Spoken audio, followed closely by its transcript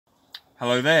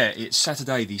Hello there, it's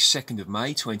Saturday the 2nd of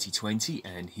May 2020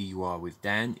 and here you are with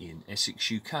Dan in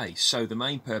Essex, UK. So the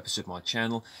main purpose of my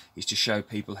channel is to show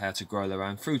people how to grow their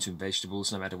own fruit and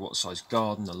vegetables no matter what size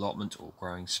garden, allotment or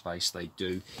growing space they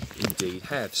do indeed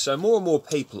have. So more and more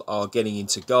people are getting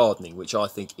into gardening, which I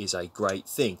think is a great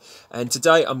thing. And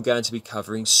today I'm going to be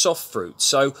covering soft fruit.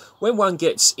 So when one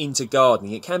gets into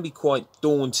gardening, it can be quite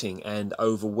daunting and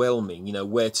overwhelming, you know,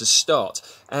 where to start.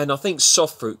 And I think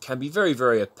soft fruit can be very,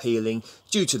 very appealing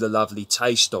due to the lovely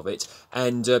taste of it,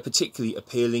 and particularly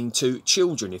appealing to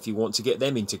children if you want to get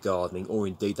them into gardening, or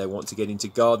indeed they want to get into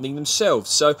gardening themselves.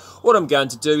 So what I'm going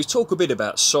to do is talk a bit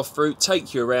about soft fruit,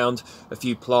 take you around a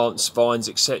few plants, vines,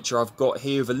 etc. I've got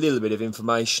here with a little bit of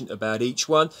information about each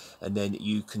one, and then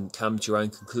you can come to your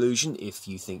own conclusion if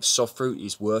you think soft fruit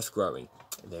is worth growing.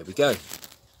 And there we go.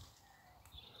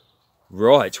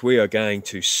 Right, we are going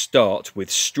to start with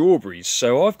strawberries.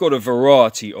 So I've got a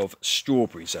variety of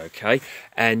strawberries, okay,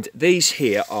 and these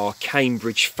here are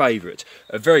Cambridge Favourite,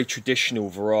 a very traditional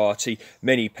variety.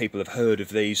 Many people have heard of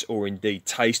these or indeed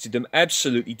tasted them.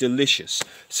 Absolutely delicious.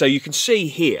 So you can see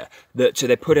here that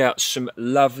they put out some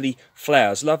lovely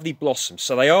flowers, lovely blossoms.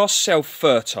 So they are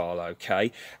self-fertile,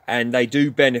 okay, and they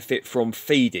do benefit from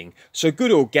feeding. So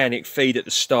good organic feed at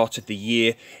the start of the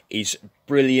year is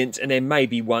brilliant, and then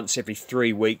maybe once every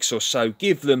 3 weeks or so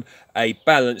give them a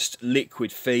balanced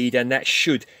liquid feed, and that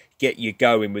should get you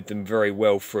going with them very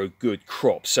well for a good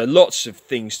crop. So lots of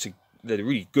things that are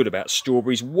really good about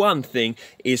strawberries. One thing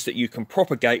is that you can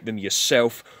propagate them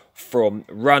yourself from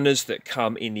runners that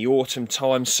come in the autumn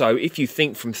time. So if you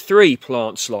think from 3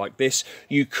 plants like this,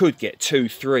 you could get 2,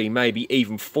 3, maybe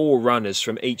even 4 runners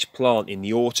from each plant in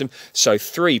the autumn. So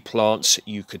 3 plants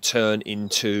you could turn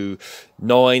into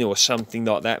 9 or something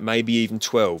like that, maybe even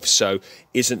 12. So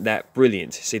isn't that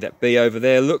brilliant? See that bee over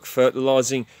there? Look,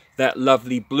 fertilizing that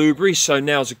lovely blueberry. So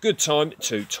now's a good time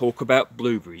to talk about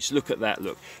blueberries. Look at that,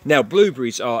 look. Now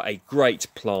blueberries are a great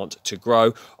plant to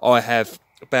grow. I have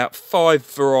about 5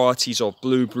 varieties of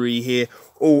blueberry here,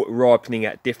 all ripening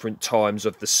at different times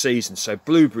of the season. So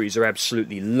blueberries are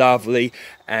absolutely lovely,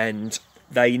 and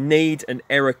they need an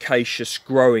ericaceous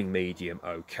growing medium,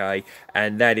 okay,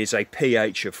 and that is a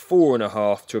pH of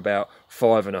 4.5 to about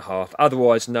 5.5,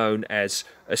 otherwise known as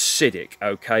acidic,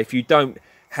 okay. If you don't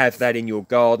have that in your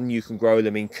garden, you can grow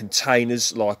them in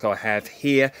containers like I have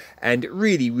here, and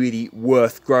really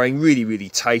worth growing, really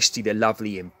tasty. They're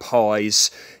lovely in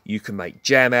pies, you can make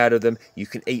jam out of them, you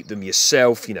can eat them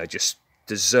yourself, you know, just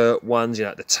dessert ones, you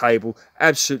know, at the table.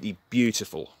 Absolutely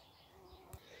beautiful.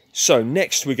 So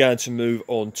next we're going to move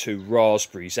on to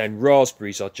raspberries, and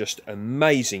raspberries are just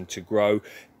amazing to grow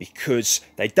because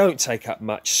they don't take up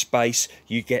much space.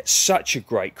 You get such a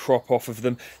great crop off of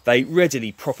them. They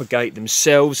readily propagate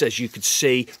themselves, as you can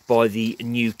see by the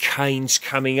new canes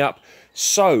coming up.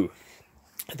 So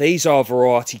these are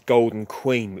variety Golden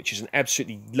Queen, which is an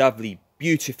absolutely lovely,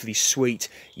 beautifully sweet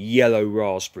yellow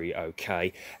raspberry,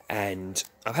 okay, and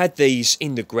I've had these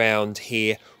in the ground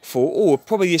here for,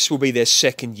 probably this will be their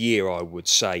 2nd year, I would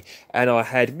say, and I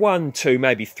had 1, 2,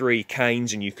 maybe 3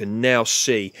 canes, and you can now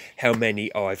see how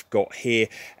many I've got here.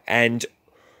 And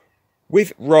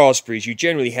with raspberries, you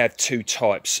generally have 2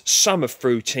 types, summer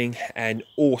fruiting and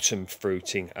autumn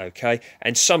fruiting, okay?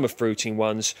 And summer fruiting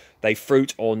ones, they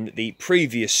fruit on the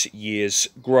previous year's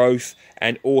growth,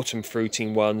 and autumn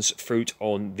fruiting ones fruit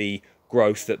on the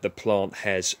growth that the plant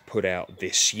has put out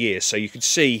this year. So you can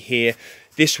see here,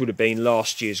 this would have been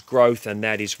last year's growth, and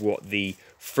that is what the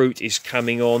fruit is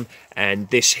coming on. And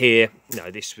this here, no,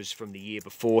 this was from the year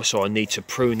before, so I need to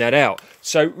prune that out.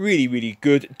 So really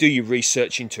good. Do your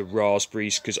research into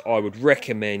raspberries, because I would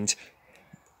recommend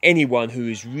anyone who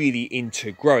is really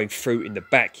into growing fruit in the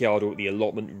backyard or at the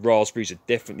allotment, raspberries are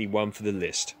definitely one for the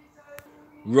list.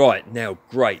 Right, now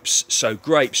grapes. So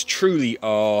grapes truly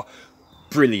are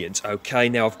brilliant, okay.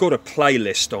 Now I've got a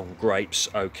playlist on grapes,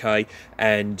 okay,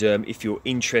 and if you're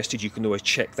interested you can always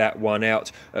check that one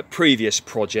out. At previous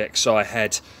projects I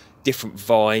had different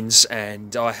vines,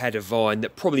 and I had a vine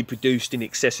that probably produced in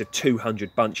excess of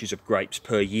 200 bunches of grapes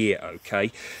per year,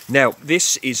 okay. Now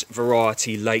this is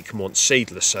variety Lakemont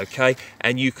seedless, okay,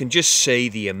 and you can just see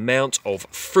the amount of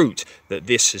fruit that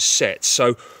this has set.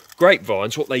 So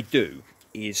grapevines, what they do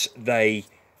is they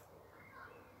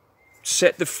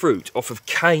set the fruit off of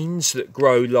canes that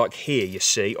grow like here, you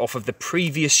see, off of the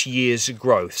previous year's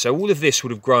growth. So all of this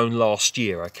would have grown last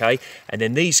year, okay, and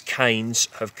then these canes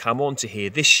have come onto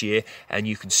here this year, and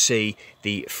you can see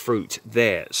the fruit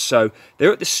there. So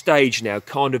they're at the stage now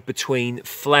kind of between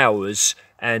flowers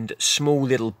and small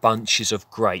little bunches of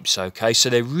grapes, okay.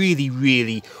 So they're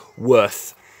really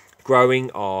worth growing,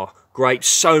 are grapes,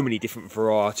 so many different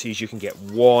varieties. You can get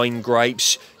wine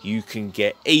grapes, you can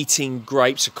get eating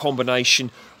grapes, a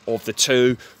combination of the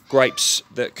two. Grapes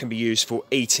that can be used for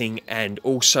eating and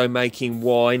also making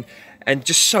wine, and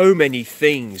just so many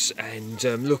things. And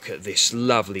look at this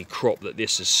lovely crop that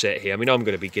this has set here. I mean, I'm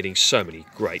going to be getting so many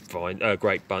grape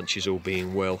bunches, all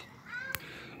being well.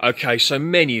 Okay, so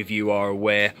many of you are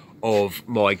aware of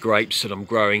my grapes that I'm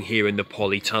growing here in the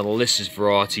polytunnel. This is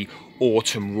variety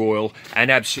Autumn Royal,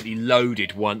 and absolutely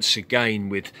loaded once again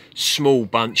with small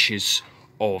bunches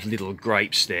of little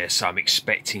grapes there. So I'm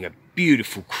expecting a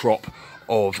beautiful crop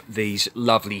of these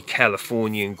lovely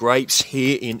Californian grapes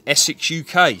here in Essex,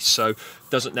 UK. So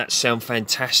doesn't that sound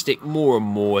fantastic? More and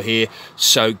more here.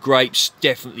 So grapes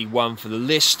definitely one for the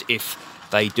list if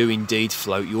they do indeed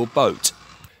float your boat.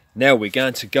 Now we're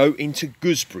going to go into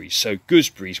gooseberries. So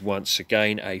gooseberries, once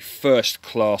again, a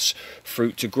first-class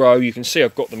fruit to grow. You can see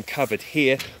I've got them covered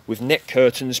here with net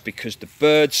curtains because the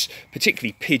birds,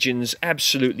 particularly pigeons,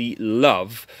 absolutely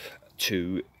love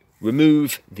to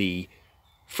remove the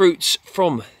fruits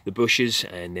from the bushes,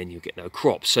 and then you'll get no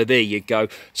crops. So there you go.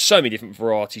 So many different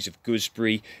varieties of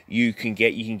gooseberry you can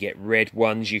get red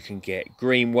ones, you can get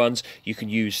green ones. You can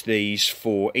use these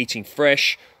for eating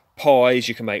fresh, pies,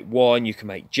 you can make wine, you can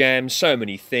make jam, so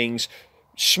many things.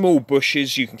 Small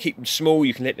bushes, you can keep them small,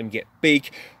 you can let them get big.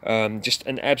 Just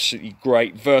an absolutely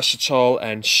great, versatile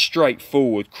and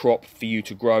straightforward crop for you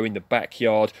to grow in the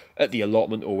backyard, at the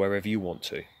allotment, or wherever you want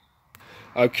to.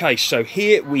 Okay, so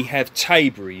here we have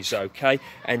tayberries, okay,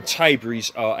 and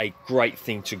tayberries are a great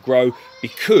thing to grow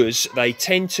because they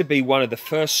tend to be one of the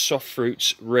first soft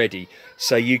fruits ready.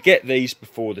 So you get these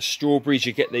before the strawberries,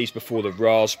 you get these before the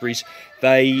raspberries.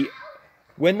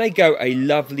 When they go a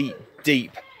lovely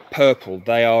deep purple,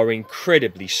 they are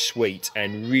incredibly sweet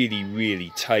and really,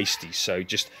 really tasty. So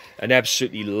just an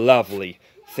absolutely lovely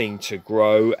thing to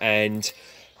grow. And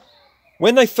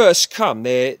when they first come,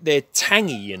 they're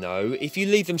tangy, you know. If you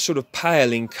leave them sort of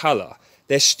pale in colour,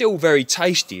 they're still very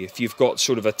tasty if you've got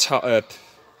sort of a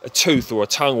tooth or a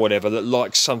tongue or whatever that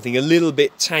likes something a little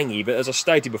bit tangy. But as I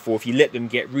stated before, if you let them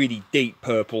get really deep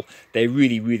purple, they're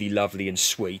really, really lovely and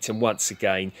sweet. And once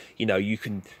again, you know, you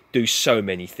can do so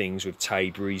many things with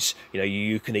tayberries. You know,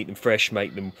 you can eat them fresh,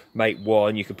 make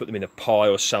wine, you can put them in a pie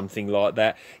or something like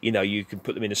that. You know, you can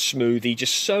put them in a smoothie,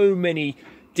 just so many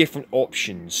different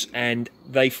options, and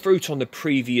they fruit on the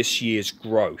previous year's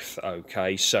growth.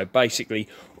 Okay, so basically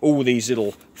all these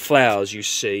little flowers you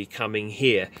see coming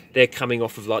here, they're coming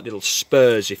off of like little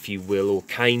spurs, if you will, or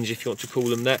canes if you want to call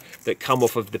them that come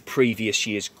off of the previous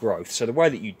year's growth. So the way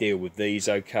that you deal with these,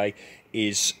 okay,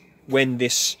 is when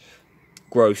this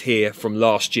growth here from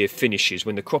last year finishes,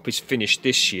 when the crop is finished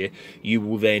this year, you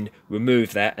will then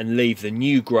remove that and leave the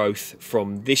new growth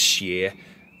from this year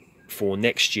for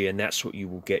next year, and that's what you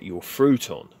will get your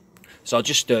fruit on. So I'll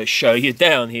just show you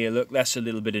down here. Look, that's a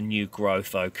little bit of new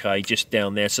growth, okay, just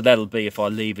down there. So that'll be, if I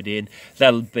leave it in,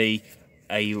 that'll be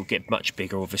you'll get much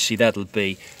bigger, obviously. That'll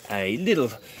be a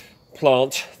little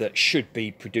plant that should be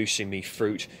producing me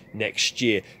fruit next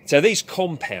year. So these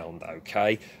compound,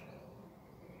 okay.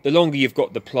 The longer you've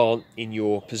got the plant in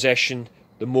your possession,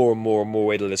 the more and more and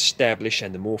more it'll establish,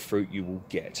 and the more fruit you will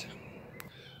get.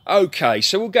 Okay,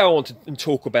 so we'll go on and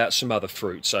talk about some other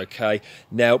fruits, okay.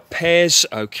 Now, pears,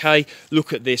 okay,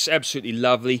 look at this, absolutely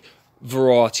lovely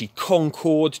variety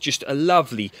Concord, just a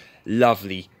lovely,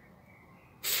 lovely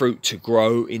fruit to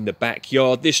grow in the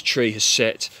backyard. This tree has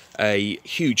set a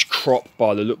huge crop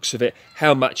by the looks of it.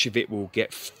 How much of it will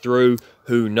get through,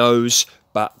 who knows,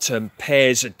 but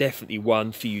pears are definitely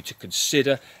one for you to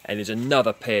consider. And there's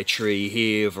another pear tree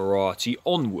here, variety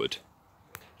Onward.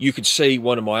 You can see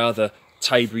one of my other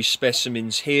tayberry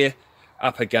specimens here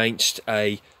up against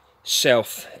a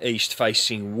southeast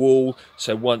facing wall.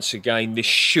 So once again, this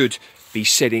should be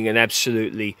setting an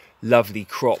absolutely lovely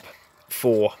crop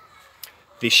for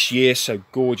this year. So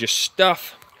gorgeous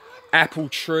stuff. Apple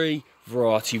tree,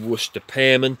 variety Worcester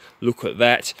Pearman. Look at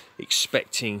that,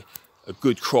 expecting a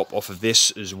good crop off of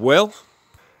this as well.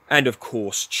 And of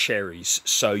course cherries.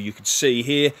 So you can see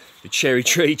here the cherry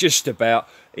tree just about.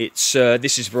 It's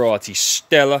this is variety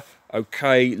Stella.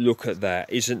 Okay, look at that.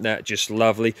 Isn't that just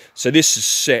lovely? So this has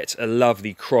set a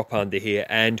lovely crop under here,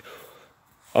 and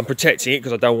I'm protecting it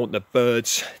because I don't want the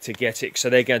birds to get it. So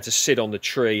they're going to sit on the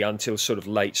tree until sort of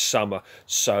late summer.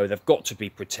 So they've got to be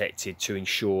protected to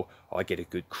ensure I get a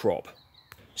good crop.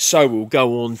 So we'll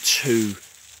go on to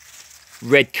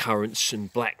red currants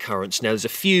and black currants. Now there's a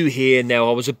few here. Now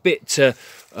I was a bit,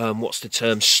 what's the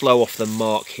term, slow off the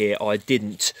mark here. I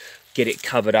didn't get it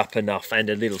covered up enough, and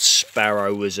a little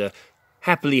sparrow was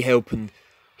happily helping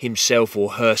himself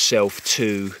or herself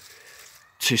to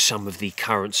to some of the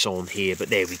currants on here, but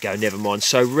there we go, never mind.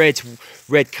 So red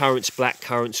currants, black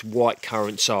currants, white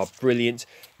currants are brilliant.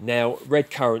 Now,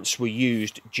 red currants were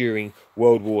used during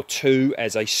World War II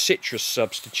as a citrus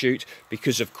substitute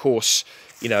because, of course,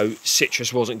 you know,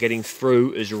 citrus wasn't getting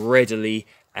through as readily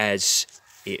as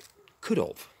it could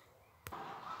have.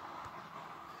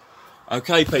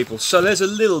 Okay people, so there's a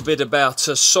little bit about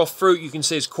Softfruit. You can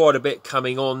see there's quite a bit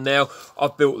coming on now.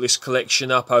 I've built this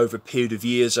collection up over a period of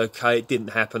years, okay? It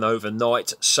didn't happen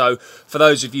overnight. So for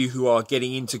those of you who are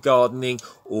getting into gardening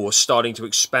or starting to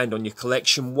expand on your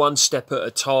collection, one step at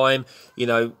a time, you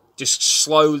know, just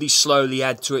slowly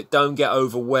add to it. Don't get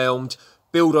overwhelmed.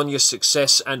 Build on your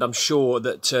success, and I'm sure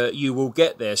that you will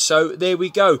get there. So there we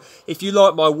go. If you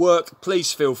like my work,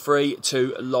 please feel free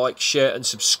to like, share and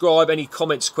subscribe. Any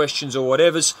comments, questions or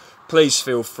whatevers, please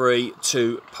feel free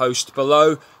to post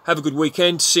below. Have a good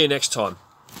weekend. See you next time.